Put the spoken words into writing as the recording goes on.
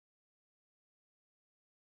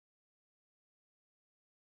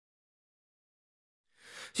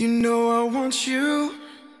You know I want you.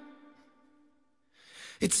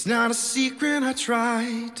 It's not a secret I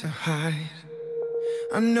try to hide.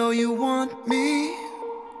 I know you want me,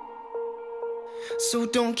 so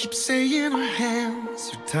don't keep saying our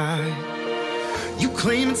hands are tied. You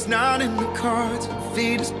claim it's not in the cards,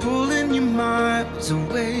 fate is pulling you miles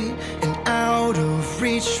away and out of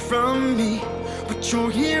reach from me. But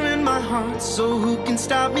you're here in my heart, so who can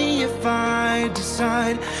stop me if I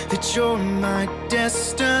decide that you're my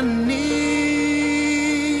destiny?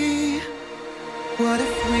 What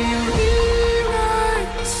if we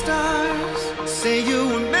rewrite the stars? Say you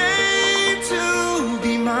were made to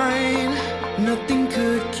be mine. Nothing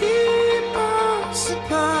could keep us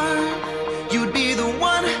apart. You'd be the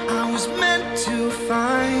one I was meant to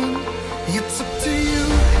find. It's up to you,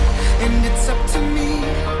 and it's up to me.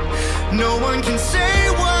 No one can say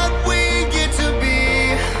what we get to be.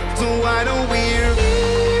 So why don't we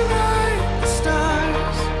rewrite the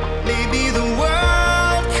stars? Maybe the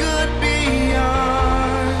world could be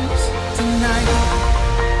ours tonight.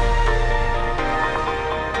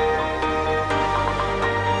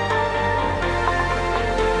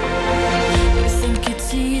 You think it's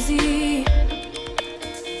easy.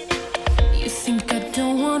 You think I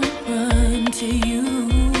don't wanna run to you,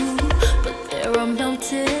 but there are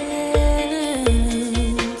mountains,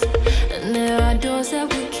 and there are doors that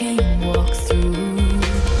we can't walk through.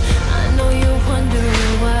 I know you're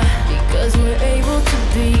wondering why, because we're able to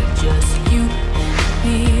be just you and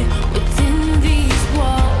me within these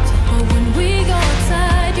walls. But when we go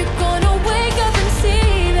outside, you're gonna wake up and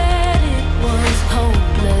see that it was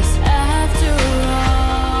hopeless after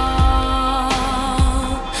all.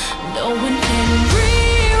 No one can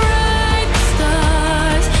rewrite the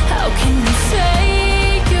stars. How can you say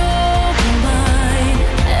you're mine?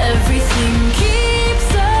 Everything keeps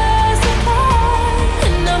us apart,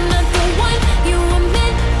 and I'm not the one you were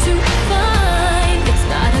meant to find. It's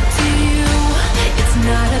not up to you, it's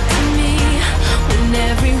not up to me. When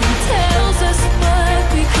everyone tells us what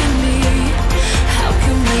we can be, how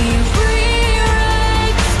can we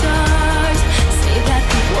rewrite the stars? Say that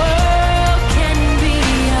the world can be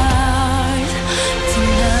ours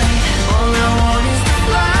tonight. All I want is to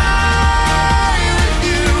fly with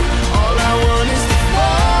you. All I want is to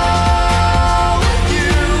fall with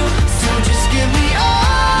you. So just give me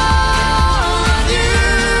all of you.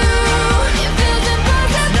 It feels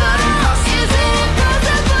impossible. Not impossible. Is it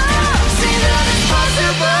impossible? See that it's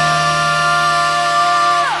possible.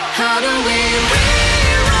 How do we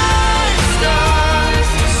rewrite the stars?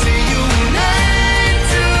 Say you were made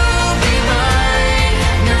to be mine.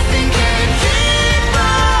 Nothing can keep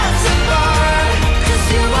us apart. 'Cause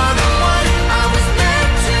you are the one I was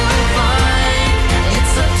meant to find.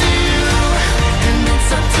 It's up to you, and it's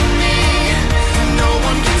up to me. No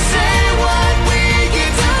one can say what we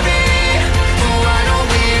get to be. Why don't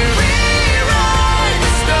we rewrite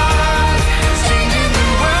the stars? Changing the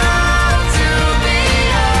world to be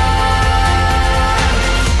ours.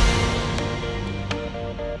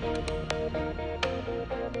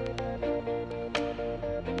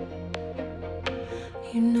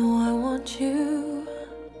 You know I want you.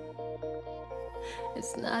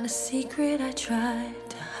 It's not a secret I tried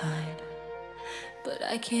to hide, but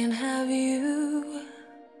I can't have you.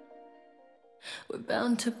 We're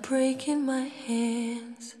bound to break and my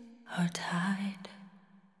hands are tied.